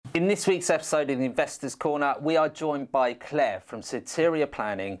In this week's episode of the Investors Corner, we are joined by Claire from Soteria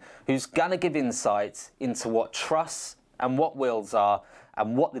Planning, who's going to give insights into what trusts and what wills are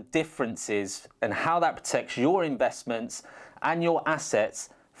and what the difference is and how that protects your investments and your assets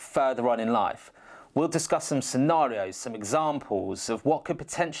further on in life. We'll discuss some scenarios, some examples of what could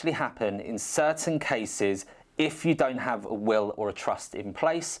potentially happen in certain cases if you don't have a will or a trust in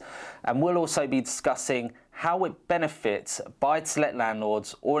place. And we'll also be discussing how it benefits buy-to-let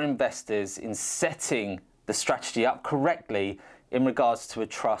landlords or investors in setting the strategy up correctly in regards to a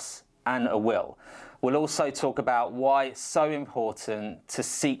trust and a will. We'll also talk about why it's so important to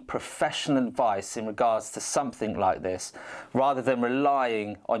seek professional advice in regards to something like this, rather than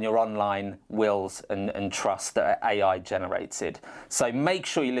relying on your online wills and trusts that are AI generated. So make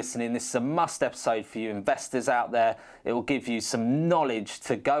sure you listen in. This is a must episode for you investors out there. It will give you some knowledge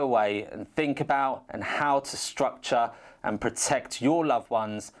to go away and think about and how to structure and protect your loved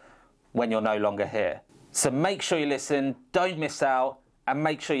ones when you're no longer here. So make sure you listen, don't miss out, and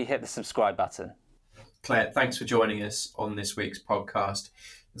make sure you hit the subscribe button. Claire, thanks for joining us on this week's podcast.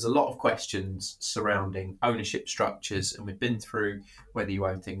 There's a lot of questions surrounding ownership structures, and we've been through whether you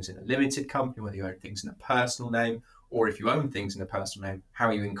own things in a limited company, whether you own things in a personal name, or if you own things in a personal name, how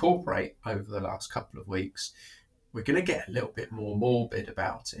you incorporate over the last couple of weeks. We're going to get a little bit more morbid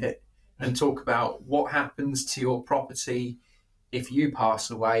about it and talk about what happens to your property if you pass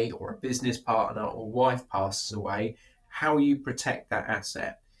away or a business partner or wife passes away, how you protect that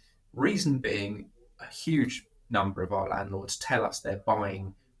asset. Reason being, a huge number of our landlords tell us they're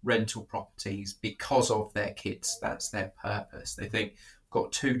buying rental properties because of their kids. That's their purpose. They think, I've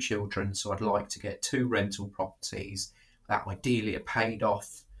got 2 children, so I'd like to get 2 rental properties that ideally are paid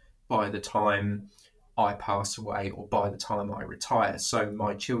off by the time I pass away or by the time I retire. So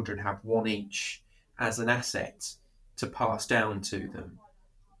my children have 1 each as an asset to pass down to them.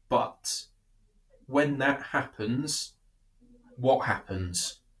 But when that happens, what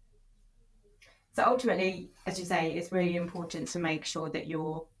happens? So ultimately, as you say, it's really important to make sure that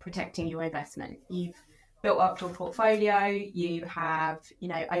you're protecting your investment. You've built up your portfolio, you have,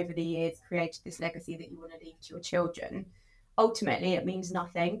 over the years created this legacy that you want to leave to your children. Ultimately, it means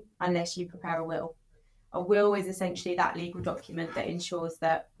nothing unless you prepare a will. A will is essentially that legal document that ensures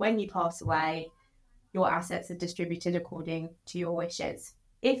that when you pass away, your assets are distributed according to your wishes.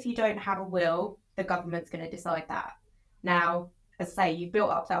 If you don't have a will, the government's going to decide that. Now, as I say, you've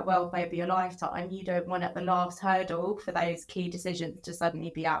built up that wealth over your lifetime. You don't want at the last hurdle for those key decisions to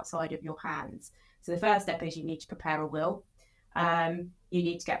suddenly be outside of your hands. So the first step is you need to prepare a will. You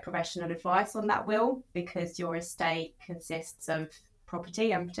need to get professional advice on that will, because your estate consists of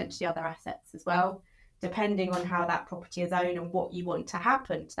property and potentially other assets as well. Depending on how that property is owned and what you want to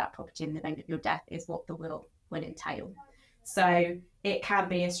happen to that property in the event of your death is what the will entail. So it can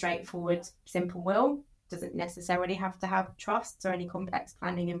be a straightforward, simple will. Doesn't necessarily have to have trusts or any complex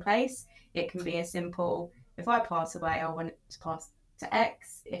planning in place. It can be a simple, if I pass away, I want it to pass to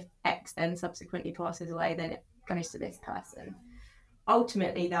X. If X then subsequently passes away, then it goes to this person.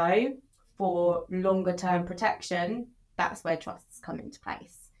 Ultimately, though, for longer term protection, that's where trusts come into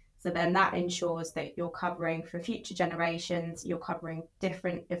place. So then that ensures that you're covering for future generations, you're covering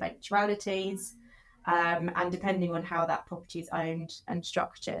different eventualities, and depending on how that property is owned and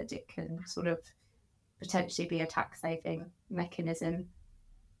structured, it can sort of potentially be a tax saving mechanism.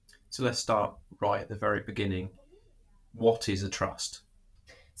 So let's start right at the very beginning. What is a trust?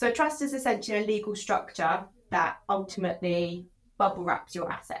 So a trust is essentially a legal structure that ultimately bubble wraps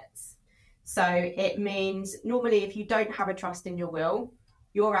your assets. So it means normally if you don't have a trust in your will,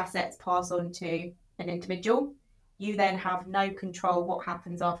 your assets pass on to an individual. You then have no control what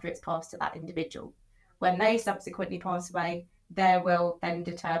happens after it's passed to that individual. When they subsequently pass away, their will then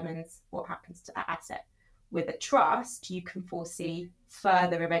determines what happens to that asset. With a trust, you can foresee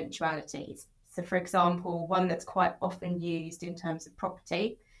further eventualities. So, for example, one that's quite often used in terms of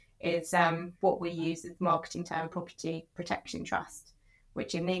property is what we use as marketing term property protection trust,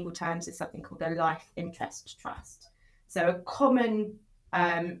 which in legal terms is something called a life interest trust. So a common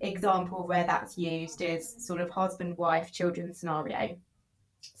example where that's used is sort of husband, wife, children scenario.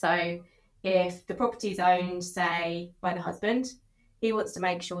 So if the property is owned, say, by the husband, he wants to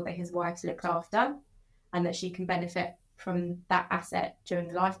make sure that his wife's looked after and that she can benefit from that asset during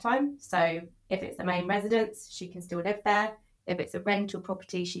the lifetime. So if it's the main residence, she can still live there. If it's a rental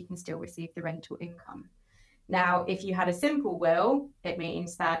property, she can still receive the rental income. Now, if you had a simple will, it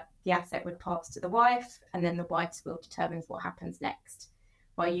means that the asset would pass to the wife and then the wife's will determines what happens next.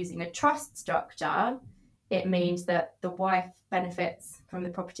 By using a trust structure, it means that the wife benefits from the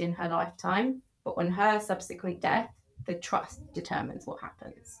property in her lifetime, but on her subsequent death, the trust determines what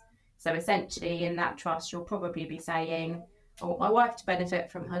happens. So essentially in that trust, you'll probably be saying, I want my wife to benefit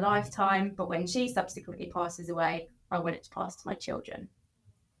from her lifetime, but when she subsequently passes away, I want it to pass to my children.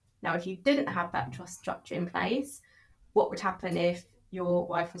 Now, if you didn't have that trust structure in place, what would happen if your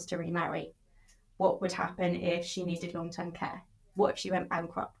wife was to remarry? What would happen if she needed long-term care? What if she went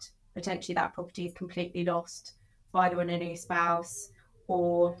bankrupt? Potentially that property is completely lost, either on a new spouse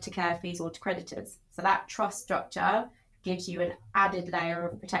or to care fees or to creditors. So that trust structure gives you an added layer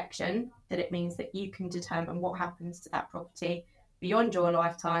of protection, that it means that you can determine what happens to that property beyond your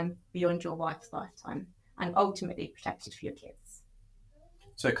lifetime, beyond your wife's lifetime, and ultimately protected for your kids.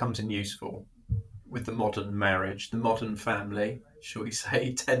 So it comes in useful with the modern marriage, the modern family, shall we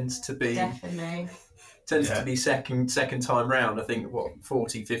say, tends to be Definitely. to be second time round. I think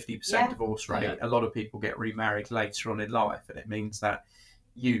 40-50% divorce rate. Yeah. A lot of people get remarried later on in life, and it means that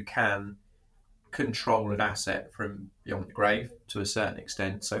you can control an asset from beyond the grave to a certain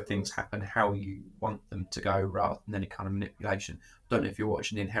extent, so things happen how you want them to go rather than any kind of manipulation. Don't know if you're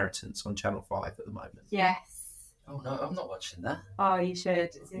watching Inheritance on Channel 5 at the moment. Yes. Oh no, I'm not watching that. Oh, you should.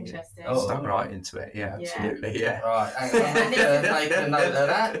 It's interesting. Oh, Stuck right into it, yeah, absolutely, yeah. Right, I'm going to make a note of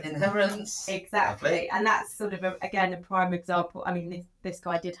that. Inheritance. Exactly. Lovely. And that's sort of, again, a prime example. I mean, this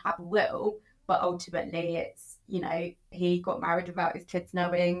guy did have a will, but ultimately it's, he got married without his kids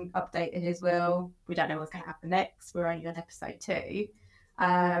knowing, updated his will. We don't know what's going to happen next. We're only on episode 2.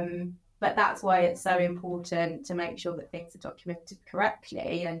 But that's why it's so important to make sure that things are documented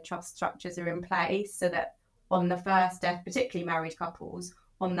correctly and trust structures are in place, so that on the first death, particularly married couples,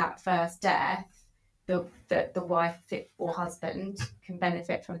 on that first death, the wife or husband can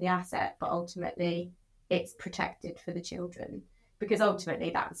benefit from the asset, but ultimately it's protected for the children. Because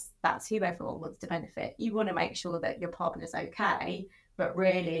ultimately that's who everyone wants to benefit. You want to make sure that your partner's okay, but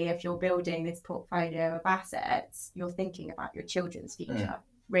really if you're building this portfolio of assets, you're thinking about your children's future,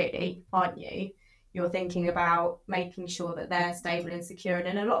 really, aren't you? You're thinking about making sure that they're stable and secure, and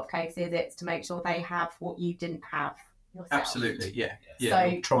in a lot of cases it's to make sure they have what you didn't have yourself. Absolutely, yeah. So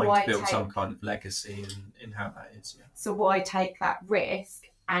you're trying why to build take- some kind of legacy in how that is, yeah. So why take that risk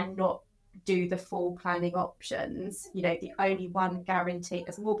and not do the full planning options? The only one guarantee,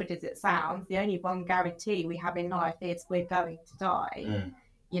 as morbid as it sounds, the only one guarantee we have in life is we're going to die.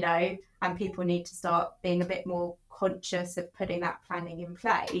 And people need to start being a bit more conscious of putting that planning in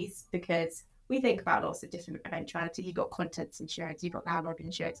place, because we think about lots of different eventualities. You've got contents insurance, you've got landlord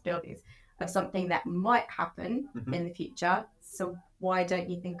insurance, buildings, of something that might happen in the future. So why don't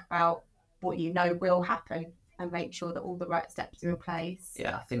you think about what you know will happen and make sure that all the right steps are in place?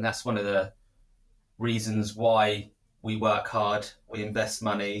 Yeah, I think that's one of the reasons why we work hard, we invest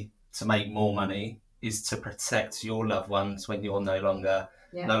money to make more money, is to protect your loved ones when you're no longer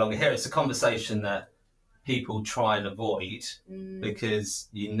here. It's a conversation that people try and avoid because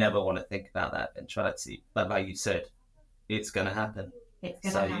you never want to think about that eventuality. But like you said, it's going to happen.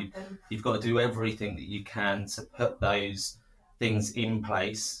 It's going to happen. You've got to do everything that you can to put those things in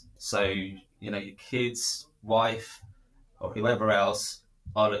place, so your kids, wife, or whoever else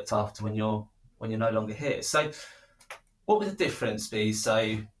are looked after when you're no longer here. So what would the difference be? So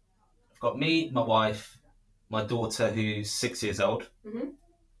I've got me, my wife, my daughter who's 6 years old,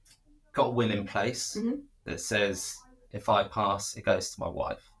 got a will in place that says if I pass, it goes to my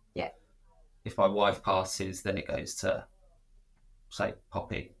wife. Yeah. If my wife passes, then it goes to, say,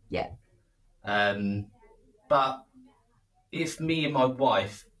 Poppy. Yeah. But if me and my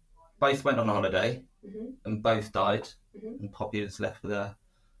wife both went on holiday and both died, and Poppy was left with a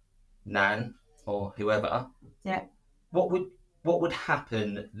nan or whoever, what would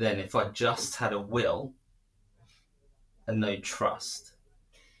happen then if I just had a will and no trust?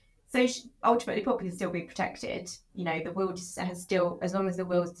 So ultimately, Poppy can still be protected. The will just has still, as long as the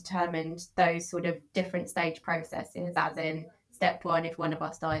will is determined, those sort of different stage processes, as in step 1 if one of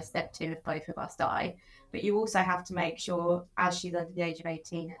us dies, step 2 if both of us die. But you also have to make sure, as she's under the age of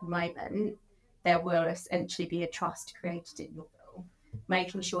 18 at the moment, there will essentially be a trust created in your will,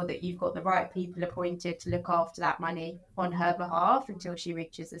 making sure that you've got the right people appointed to look after that money on her behalf until she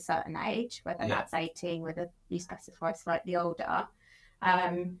reaches a certain age, whether that's 18, whether you specify slightly older.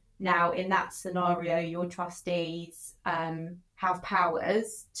 Now, in that scenario, your trustees have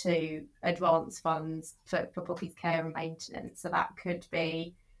powers to advance funds for Poppy's care and maintenance. So that could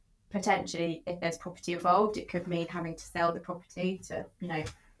be potentially, if there's property involved, it could mean having to sell the property to,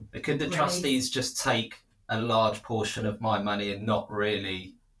 But could the trustees just take a large portion of my money and not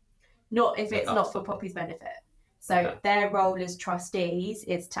really? Not if it's not for Poppy's benefit. So their role as trustees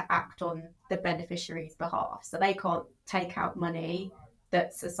is to act on the beneficiary's behalf. So they can't take out money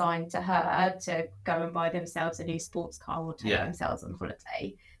that's assigned to her to go and buy themselves a new sports car or take Yeah. themselves on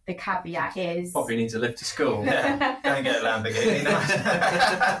holiday. The caveat is... Poppy needs a lift to school. Yeah, go and get a Lamborghini.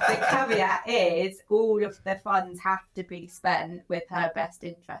 The caveat is all of the funds have to be spent with her best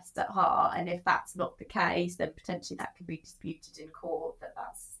interests at heart, and if that's not the case, then potentially that can be disputed in court.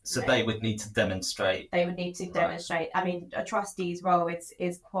 That's So they would need to demonstrate. They would need to demonstrate. I mean, a trustee's role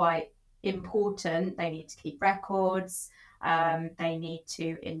is quite important. They need to keep records. They need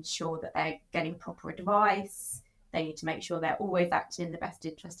to ensure that they're getting proper advice. They need to make sure they're always acting in the best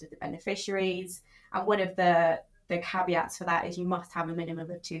interest of the beneficiaries. And one of the caveats for that is you must have a minimum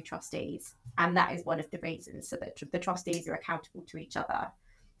of 2 trustees. And that is one of the reasons, so that the trustees are accountable to each other.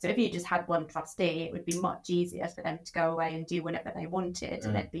 So if you just had one trustee, it would be much easier for them to go away and do whatever they wanted,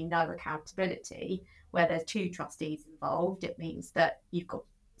 and there'd be no accountability. Where there's 2 trustees involved, it means that you've got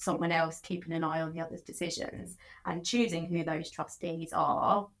someone else keeping an eye on the other's decisions, and choosing who those trustees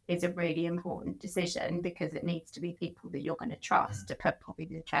are is a really important decision, because it needs to be people that you're going to trust to put probably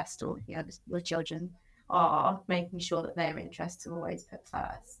the chest, or your children are, making sure that their interests are always put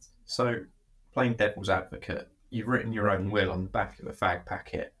first. So, playing devil's advocate, you've written your own will on the back of a fag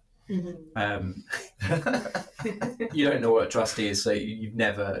packet. You don't know what a trustee is, so you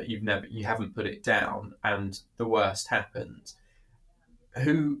haven't put it down, and the worst happens.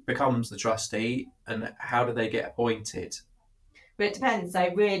 Who becomes the trustee, and how do they get appointed? But it depends.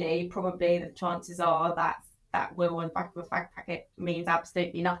 So really, probably the chances are that will on the back of a fag packet means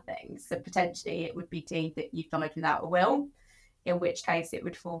absolutely nothing. So potentially it would be deemed that you've died without a will, in which case it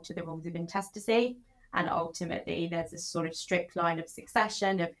would fall to the rules of intestacy. And ultimately there's a sort of strict line of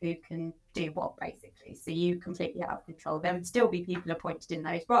succession of who can do what, basically. So you completely out of control. There would still be people appointed in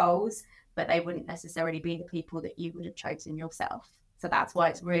those roles, but they wouldn't necessarily be the people that you would have chosen yourself. So that's why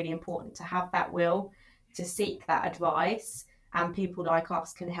it's really important to have that will, to seek that advice, and people like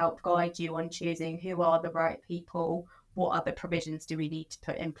us can help guide you on choosing who are the right people, what other provisions do we need to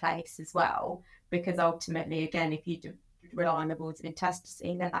put in place as well. Because ultimately, again, if you do rely on the rules of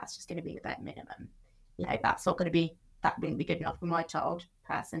intestacy, then that's just going to be the bare minimum. That's not going to be, that wouldn't be good enough for my child,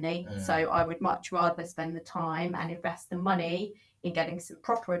 personally. So I would much rather spend the time and invest the money in getting some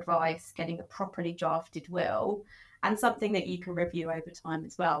proper advice, getting a properly drafted will, and something that you can review over time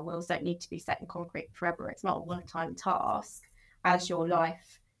as well. Wills don't need to be set in concrete forever. It's not a one-time task. As your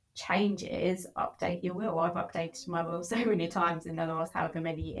life changes, update your will. I've updated my will so many times in the last however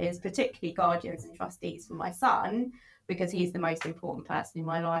many years, particularly guardians and trustees for my son, because he's the most important person in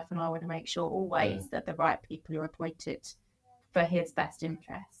my life, and I want to make sure always that the right people are appointed for his best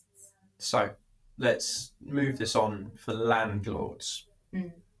interests. So let's move this on for landlords.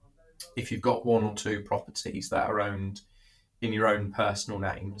 If you've got 1 or 2 properties that are owned in your own personal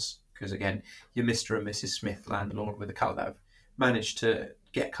names, because again, you're Mr. and Mrs. Smith landlord with a couple that have managed to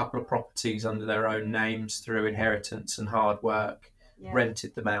get a couple of properties under their own names through inheritance and hard work,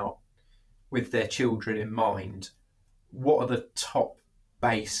 rented them out with their children in mind. What are the top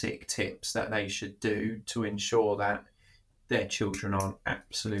basic tips that they should do to ensure that their children aren't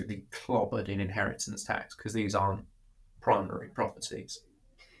absolutely clobbered in inheritance tax, because these aren't primary properties?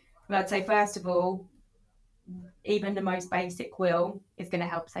 Well, I'd say, first of all, even the most basic will is going to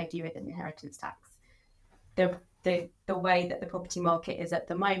help save you with an inheritance tax. The way that the property market is at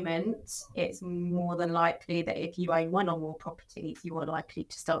the moment, it's more than likely that if you own 1 or more properties, you are likely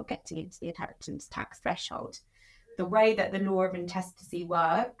to start getting into the inheritance tax threshold. The way that the law of intestacy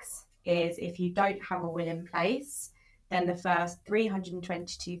works is, if you don't have a will in place, then the first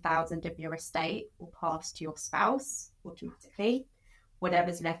 $322,000 of your estate will pass to your spouse automatically.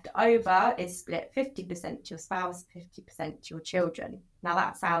 Whatever's left over is split 50% to your spouse, 50% to your children. Now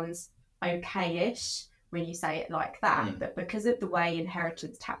that sounds okay-ish when you say it like that, but because of the way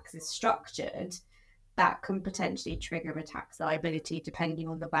inheritance tax is structured, that can potentially trigger a tax liability depending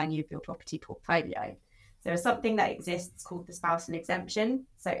on the value of your property portfolio. There's something that exists called the spousal exemption.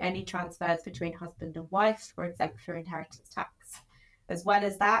 So any transfers between husband and wife are exempt for inheritance tax. As well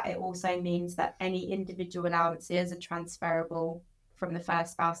as that, it also means that any individual allowances are transferable from the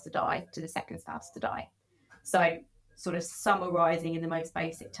first spouse to die to the second spouse to die. So, sort of summarising in the most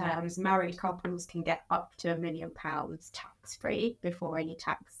basic terms, married couples can get up to £1 million tax-free before any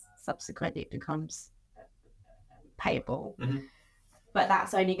tax subsequently becomes payable. But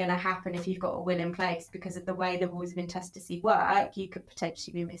that's only going to happen if you've got a will in place, because of the way the rules of intestacy work, you could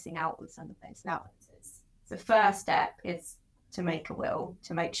potentially be missing out on some of those allowances. The first step is to make a will,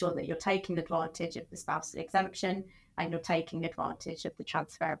 to make sure that you're taking advantage of the spousal exemption and you're taking advantage of the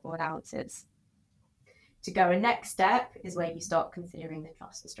transferable allowances. To go a next step is where you start considering the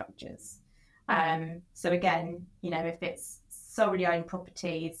trust structures. So again, if it's solely owned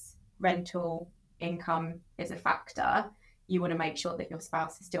properties, rental income is a factor, you want to make sure that your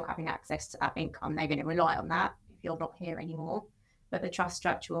spouse is still having access to that income. They're going to rely on that if you're not here anymore. But the trust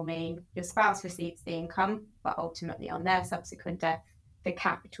structure will mean your spouse receives the income, but ultimately on their subsequent death, the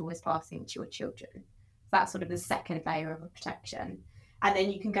capital is passing to your children. That's sort of the second layer of protection. And then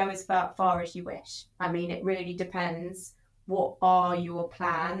you can go as far as you wish. I mean, it really depends. What are your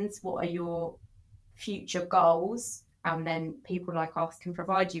plans? What are your future goals? And then people like us can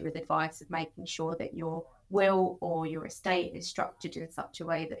provide you with advice of making sure that your will or your estate is structured in such a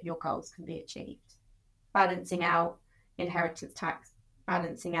way that your goals can be achieved. Balancing out inheritance tax,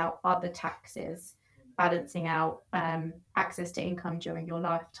 balancing out other taxes, balancing out access to income during your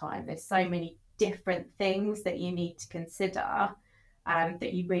lifetime. There's so many different things that you need to consider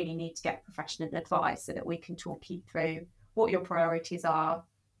that you really need to get professional advice so that we can talk you through what your priorities are,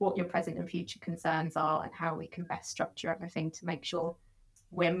 what your present and future concerns are, and how we can best structure everything to make sure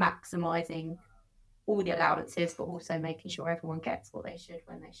we're maximising all the allowances, but also making sure everyone gets what they should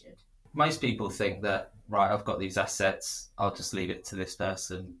when they should. Most people think that, right, I've got these assets, I'll just leave it to this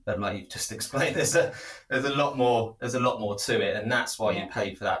person. But like you've just explained, there's a lot more to it, and that's why you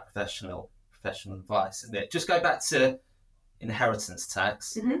pay for that professional advice, isn't it? Just go back to inheritance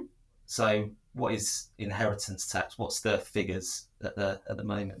tax. Mm-hmm. So what is inheritance tax? What's the figures at the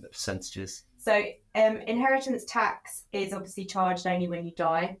moment, the percentages? So inheritance tax is obviously charged only when you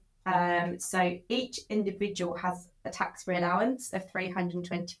die. So each individual has a tax-free allowance of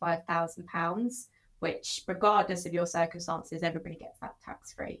 £325,000, which, regardless of your circumstances, everybody gets that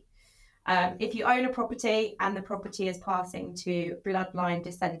tax-free. If you own a property and the property is passing to bloodline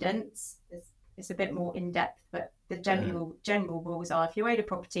descendants, it's a bit more in-depth, but the general rules are: if you own a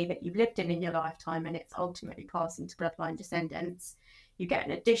property that you've lived in your lifetime and it's ultimately passing to bloodline descendants, you get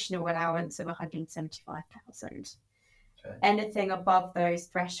an additional allowance of £175,000. Okay. Anything above those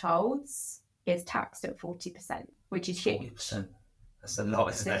thresholds is taxed at 40%, which is huge. 40%. That's a lot,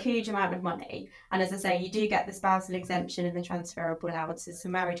 isn't it? It's a huge amount of money. And as I say, you do get the spousal exemption and the transferable allowances. So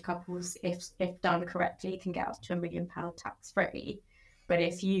married couples, if done correctly, can get up to £1 million tax-free. But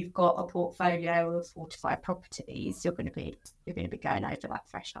if you've got a portfolio of 4 to 5 properties, you're going to be going over that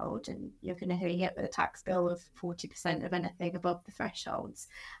threshold, and you're going to be hit with a tax bill of 40% of anything above the thresholds.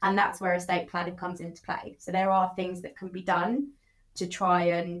 And that's where estate planning comes into play. So there are things that can be done to try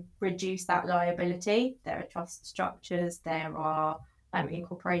and reduce that liability. There are trust structures, there are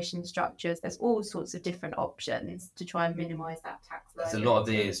incorporation structures. There's all sorts of different options to try and minimise that tax liability. There's a lot of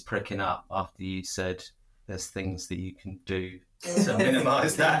ears pricking up after you said there's things that you can do to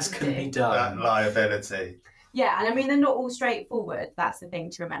minimise that liability. Yeah, and I mean, they're not all straightforward. That's the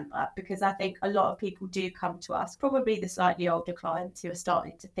thing to remember, because I think a lot of people do come to us, probably the slightly older clients who are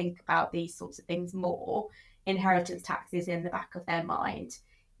starting to think about these sorts of things more. Inheritance tax is in the back of their mind.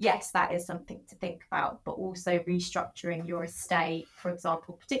 Yes, that is something to think about, but also restructuring your estate, for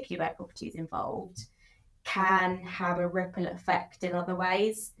example, particularly where property is involved, can have a ripple effect in other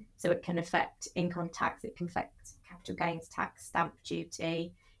ways. So it can affect income tax, it can affect capital gains tax, stamp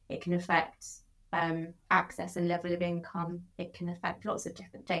duty, it can affect access and level of income, it can affect lots of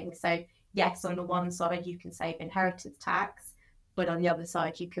different things. So yes, on the one side you can save inheritance tax, but on the other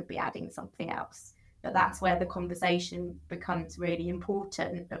side you could be adding something else. But that's where the conversation becomes really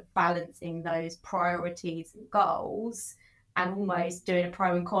important, of balancing those priorities and goals and almost doing a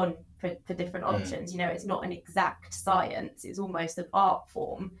pro and con for different options. You know, it's not an exact science, it's almost an art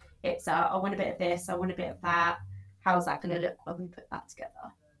form. It's I want a bit of this, I want a bit of that. How's that going to look when we put that together?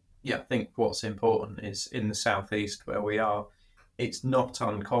 Yeah, I think what's important is in the southeast where we are, it's not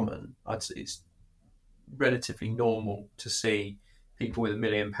uncommon. I'd say it's relatively normal to see people with £1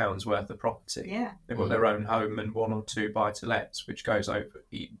 million worth of property. Yeah. They've got their own home and 1 or 2 buy-to-lets, which goes over,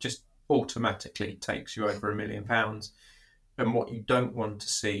 just automatically takes you over £1 million. And what you don't want to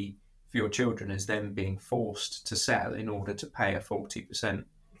see for your children is them being forced to sell in order to pay a 40%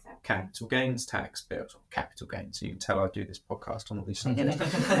 capital gains tax bill. Capital gains, you can tell I do this podcast on all these subjects.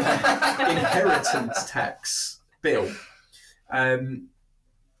 Inheritance tax bill. And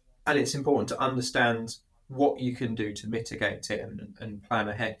it's important to understand what you can do to mitigate it and plan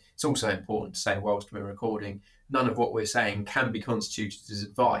ahead. It's also important to say, whilst we're recording, none of what we're saying can be constituted as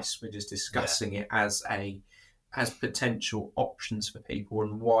advice. We're just discussing it as potential options for people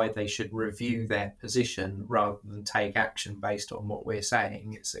and why they should review their position rather than take action based on what we're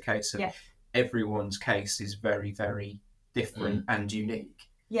saying. It's a case of everyone's case is very, very different and unique.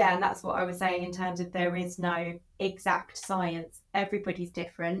 Yeah, and that's what I was saying in terms of there is no exact science. Everybody's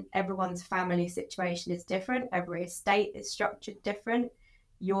different. Everyone's family situation is different. Every estate is structured different.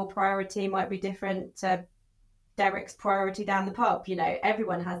 Your priority might be different to Derek's priority down the pub. You know,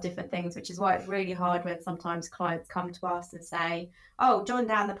 everyone has different things, which is why it's really hard when sometimes clients come to us and say, oh, John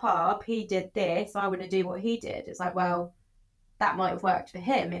down the pub, he did this, I want to do what he did. It's like, well, that might have worked for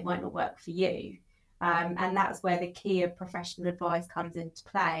him, it might not work for you. And that's where the key of professional advice comes into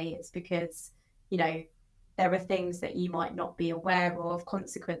play. It's because, you know, there are things that you might not be aware of,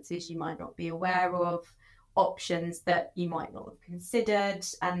 consequences you might not be aware of, options that you might not have considered,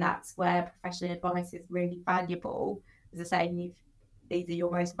 and that's where professional advice is really valuable. As I say, these are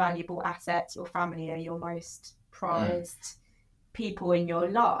your most valuable assets. Your family are your most prized people in your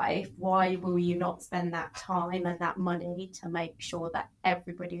life. Why will you not spend that time and that money to make sure that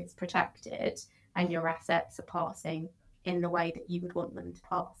everybody is protected and your assets are passing in the way that you would want them to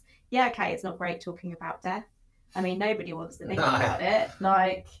pass? Yeah, okay, it's not great talking about death. I mean, nobody wants to think about it.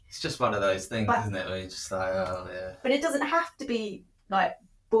 Like, it's just one of those things, isn't it? Where you're just like, oh yeah. But it doesn't have to be like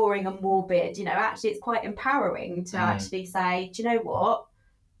boring and morbid. You know, actually, it's quite empowering to actually say, do you know what?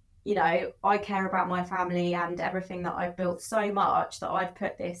 You know, I care about my family and everything that I've built so much that I've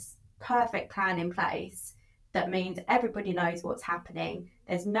put this perfect plan in place that means everybody knows what's happening.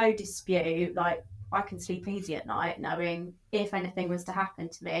 There's no dispute. Like, I can sleep easy at night knowing if anything was to happen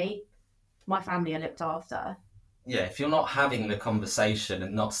to me, my family are looked after. Yeah, if you're not having the conversation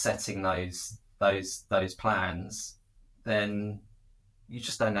and not setting those plans, then you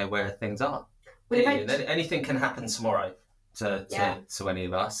just don't know where things are. Anything can happen tomorrow to any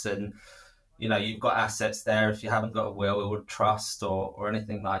of us, and you know, you've got assets there. If you haven't got a will or trust or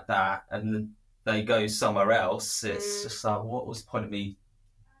anything like that, and they go somewhere else, it's just like, what was the point of me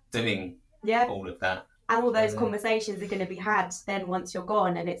doing all of that? And all those conversations are going to be had then once you're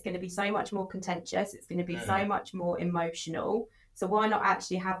gone, and it's going to be so much more contentious. It's going to be so much more emotional. So why not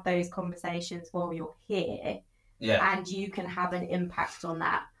actually have those conversations while you're here? Yeah. And you can have an impact on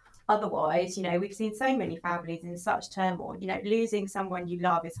that. Otherwise, you know, we've seen so many families in such turmoil. You know, losing someone you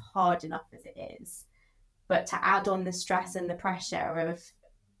love is hard enough as it is. But to add on the stress and the pressure of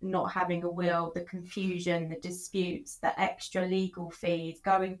not having a will, the confusion, the disputes, the extra legal fees,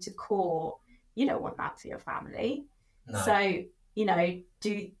 going to court, you don't want that for your family. No. So, you know,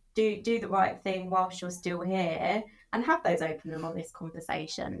 do the right thing whilst you're still here and have those open and honest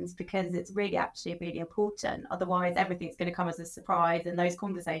conversations, because it's really actually really important. Otherwise, everything's going to come as a surprise and those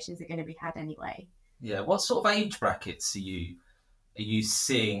conversations are going to be had anyway. Yeah. What sort of age brackets are you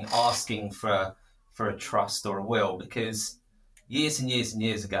seeing asking for a trust or a will? Because years and years and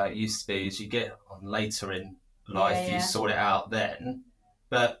years ago, it used to be as you get on later in life, you sort it out then.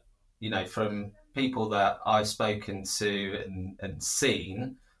 But you know, from people that I've spoken to and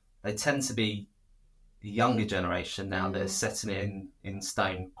seen, they tend to be the younger generation now. They're setting it in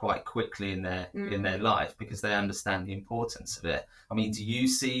stone quite quickly in their life because they understand the importance of it. I mean, do you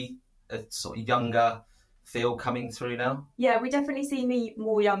see a sort of younger feel coming through now? Yeah, we definitely see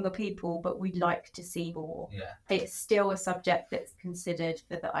more younger people, but we'd like to see more. Yeah. It's still a subject that's considered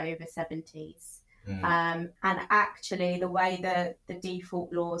for the over 70s. And actually the way the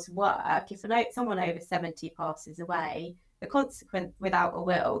default laws work, if someone over 70 passes away, the consequence without a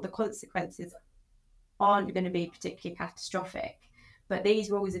will, the consequences aren't going to be particularly catastrophic. But these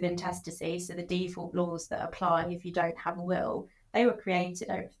rules of intestacy, so the default laws that apply if you don't have a will, they were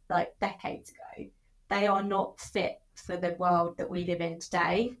created over like decades ago. They are not fit for the world that we live in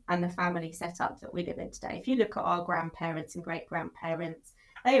today and the family setup that we live in today. If you look at our grandparents and great-grandparents,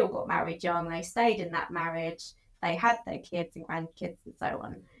 they all got married young, they stayed in that marriage, they had their kids and grandkids and so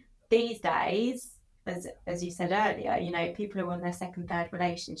on. These days, as you said earlier, you know, people are on their second, third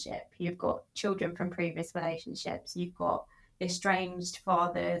relationship. You've got children from previous relationships. You've got estranged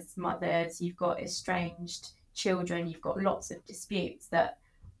fathers, mothers. You've got estranged children. You've got lots of disputes that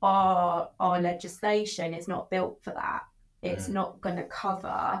our legislation is not built for that. It's not going to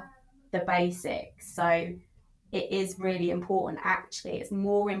cover the basics. So it is really important. Actually, it's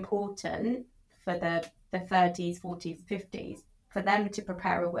more important for the 30s, 40s, 50s for them to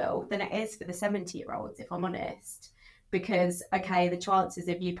prepare a will than it is for the 70-year-olds, if I'm honest. Because, okay, the chances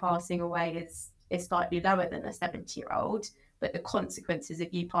of you passing away is slightly lower than a 70-year-old, but the consequences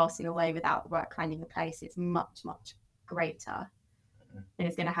of you passing away without the right planning in place is much, much greater. And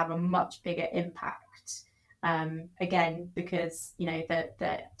it's going to have a much bigger impact. Again, because, you know,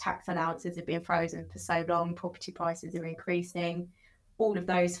 the tax allowances have been frozen for so long, property prices are increasing. All of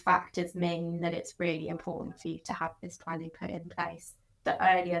those factors mean that it's really important for you to have this planning put in place. The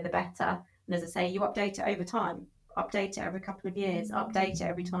earlier, the better. And as I say, you update it over time. Update it every couple of years. Update it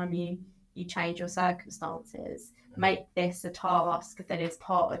every time you change your circumstances. Make this a task that is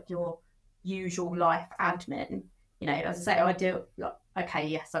part of your usual life admin. you know, as I say, I do, like, okay,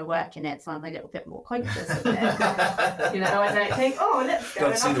 yes, I work in it, so I'm a little bit more conscious of it. You know, I don't think, oh, let's go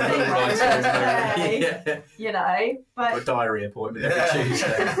and see the have a will think writer. today, you know, Got a but diary appointment every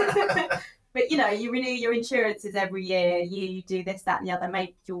Tuesday. but you know, you renew your insurances every year, you do this, that, and the other,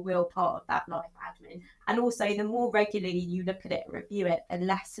 make your will part of that life admin. And also, the more regularly you look at it and review it, the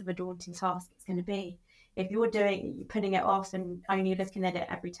less of a daunting task it's going to be. If you're putting it off and only looking at it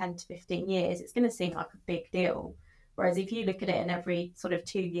every 10 to 15 years, it's going to seem like a big deal. Whereas if you look at it in every sort of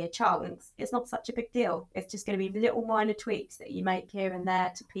 2-year chunks, it's not such a big deal. It's just going to be little minor tweaks that you make here and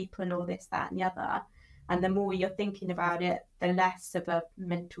there to people or this, that, and the other. And the more you're thinking about it, the less of a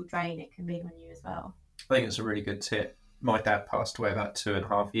mental drain it can be on you as well. I think it's a really good tip. My dad passed away about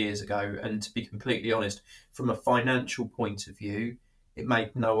 2.5 years ago, and to be completely honest, from a financial point of view, it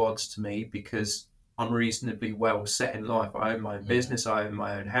made no odds to me because I'm reasonably well set in life. I own my own business, I own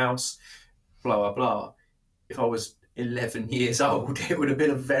my own house, blah, blah, blah. If I was 11 years old, it would have been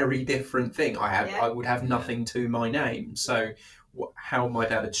a very different thing. I would have nothing to my name. So how my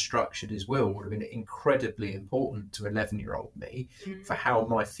dad had structured his will would have been incredibly important to 11-year-old me for how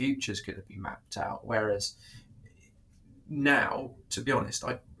my future's going to be mapped out. Whereas now, to be honest,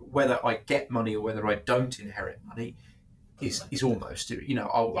 whether I get money or whether I don't inherit money is almost, you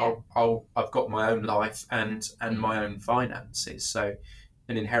know, I've got my own life and my own finances. So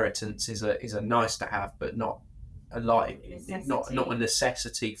an inheritance is a nice to have, but not a not a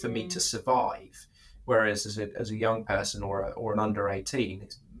necessity for me to survive. Whereas as a young person or an under 18,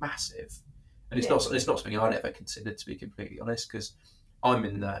 it's massive, and it's not something I'd ever considered, to be completely honest, because I'm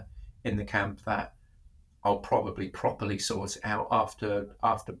in the camp that I'll probably properly sort it out after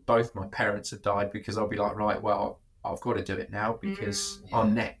both my parents have died, because I'll be like, right, well, I've got to do it now because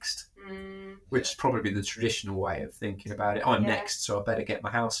I'm next, which is probably the traditional way of thinking about it. I'm next, so I better get my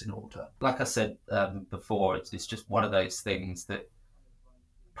house in order. Like I said before, it's just one of those things that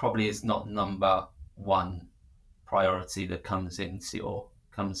probably is not number one priority that comes into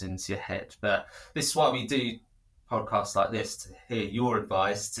your head. But this is why we do podcasts like this, to hear your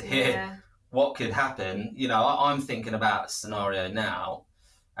advice, to hear what could happen. You know, I'm thinking about a scenario now,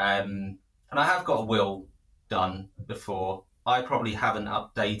 and I have got a will done before. I probably haven't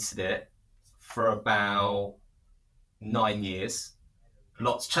updated it for about 9 years.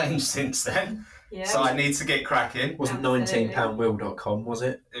 Lots changed since then. Yeah. So I need to get cracking. Wasn't £19will.com, was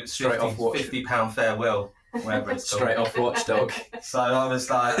it? It was straight off £50 fair will, whatever it's called. Straight off Watchdog. So I was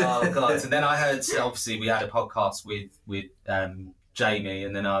like, oh God. And then I heard, obviously we had a podcast with Jamie,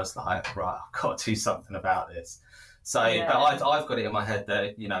 and then I was like, right, I've got to do something about this. So, but I've got it in my head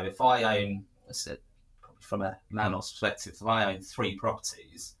that, you know, if I own, I said, from a landlord's perspective, if I own 3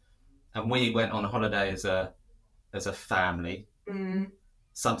 properties and we went on holiday as a family,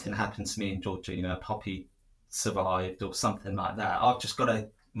 something happened to me in Georgia, you know, a puppy survived or something like that, I've just got to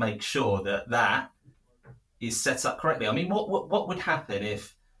make sure that is set up correctly. I mean, what would happen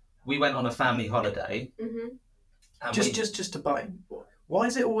if we went on a family holiday? And just to buy. Why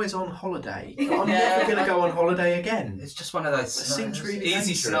is it always on holiday? I'm never going to go on holiday again. It's just one of those seems really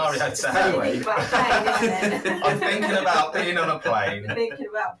easy scenarios to have. Anyway, I'm thinking about being on a plane.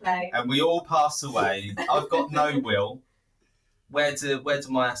 And we all pass away. I've got no will. Where do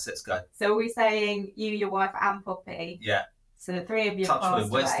my assets go? So are we saying you, your wife, and Poppy? Yeah. So the 3 of you Touch passed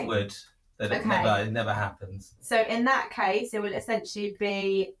wood. Where's away. the wood? That it never happens. So in that case, it will essentially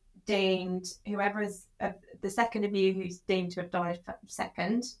be deemed, whoever's the second of you who's deemed to have died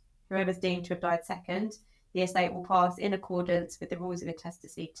second, whoever's deemed to have died second, the estate will pass in accordance with the rules of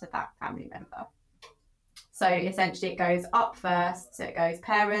intestacy to that family member. So essentially it goes up first, so it goes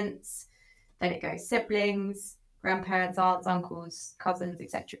parents, then it goes siblings, grandparents, aunts, uncles, cousins,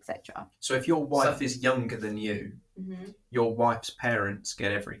 etc., etc. So if your wife is younger than you, your wife's parents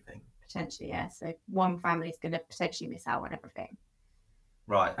get everything? Potentially, yeah. So one family's going to potentially miss out on everything.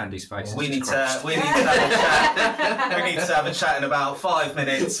 Right, Andy's face. We need to have a chat. We need to have a chat in about 5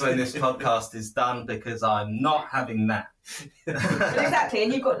 minutes when this podcast is done, because I'm not having that. Exactly,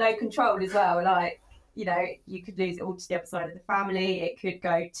 and you've got no control as well. Like, you know, you could lose it all to the other side of the family. It could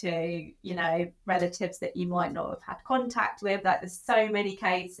go to, you know, relatives that you might not have had contact with. Like, there's so many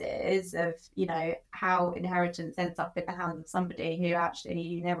cases of, you know, how inheritance ends up in the hands of somebody who actually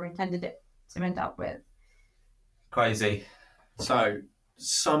you never intended it to end up with. Crazy. So,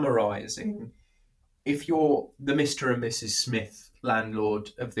 summarising, if you're the Mr. and Mrs. Smith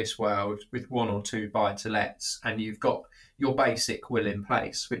landlord of this world with 1 or 2 buy-to-lets, and you've got your basic will in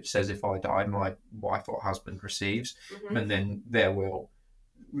place, which says if I die, my wife or husband receives, and then their will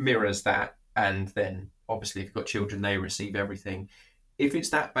mirrors that, and then obviously if you've got children, they receive everything. If it's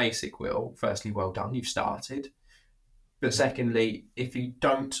that basic will, firstly, well done, you've started. But secondly, if you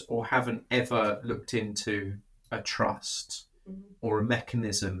don't or haven't ever looked into a trust or a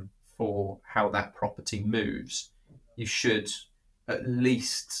mechanism for how that property moves, you should at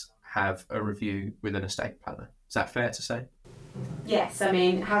least have a review with an estate planner. Is that fair to say? Yes, I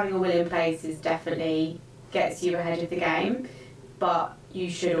mean, having a will in place is definitely gets you ahead of the game, but you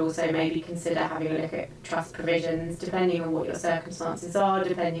should also maybe consider having a look at trust provisions, depending on what your circumstances are,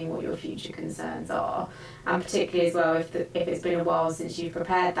 depending on what your future concerns are, and particularly as well if it's been a while since you've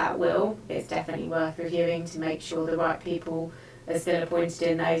prepared that will, it's definitely worth reviewing to make sure the right people are still appointed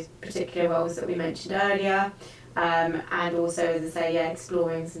in those particular roles that we mentioned earlier. And also, as I say,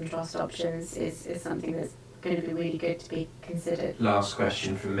 exploring some trust options is something that's going to be really good to be considered. Last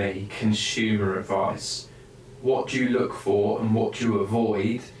question from me, consumer advice. What do you look for and what do you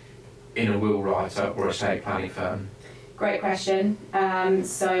avoid in a will writer or estate planning firm? Great question.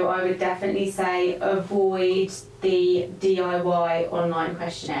 So I would definitely say avoid the DIY online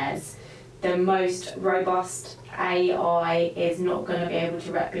questionnaires. The most robust AI is not going to be able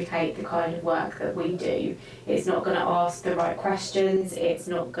to replicate the kind of work that we do. It's not going to ask the right questions. It's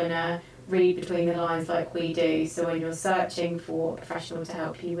not going to read between the lines like we do. So when you're searching for a professional to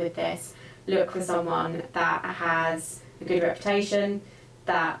help you with this, look for someone that has a good reputation,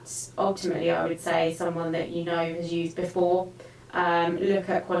 that ultimately I would say someone that you know has used before. Look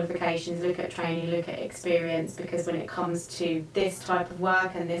at qualifications, look at training, look at experience, because when it comes to this type of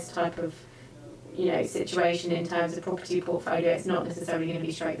work and this type of situation in terms of property portfolio, it's not necessarily going to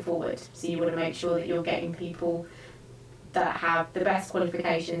be straightforward. So you want to make sure that you're getting people that have the best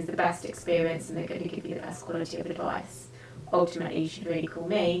qualifications, the best experience, and they're going to give you the best quality of advice. Ultimately, you should really call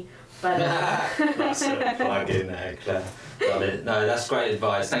me. But that's a plug in there, Claire. Got it. No, that's great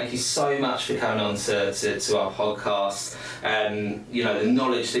advice. Thank you so much for coming on to our podcast. The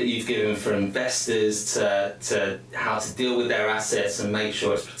knowledge that you've given for investors to how to deal with their assets and make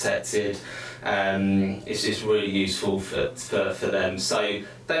sure it's protected. It's just really useful for them. So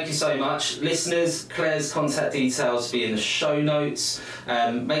thank you so much. Listeners, Claire's contact details will be in the show notes.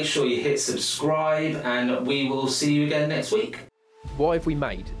 Make sure you hit subscribe and we will see you again next week. Why have we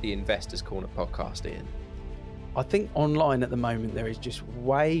made the Investors Corner podcast, Ian? I think online at the moment there is just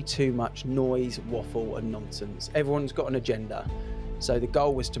way too much noise, waffle and nonsense. Everyone's got an agenda. So the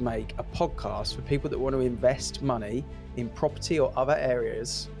goal was to make a podcast for people that want to invest money in property or other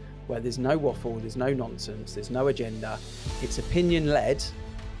areas where there's no waffle, there's no nonsense, there's no agenda. It's opinion-led,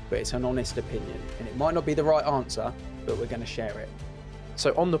 but it's an honest opinion. And it might not be the right answer, but we're going to share it.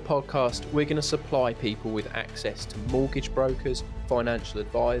 So on the podcast, we're going to supply people with access to mortgage brokers, financial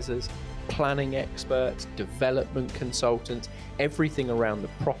advisors, planning experts, development consultants, everything around the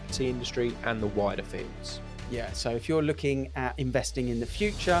property industry and the wider fields. Yeah, so if you're looking at investing in the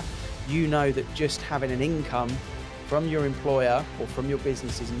future, you know that just having an income from your employer or from your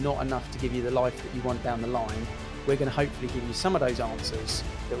business is not enough to give you the life that you want down the line. We're going to hopefully give you some of those answers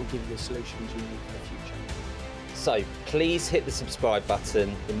that will give you the solutions you need for the future. So please hit the subscribe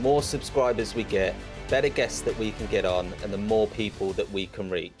button. The more subscribers we get, better guests that we can get on and the more people that we can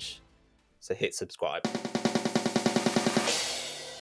reach. So hit subscribe.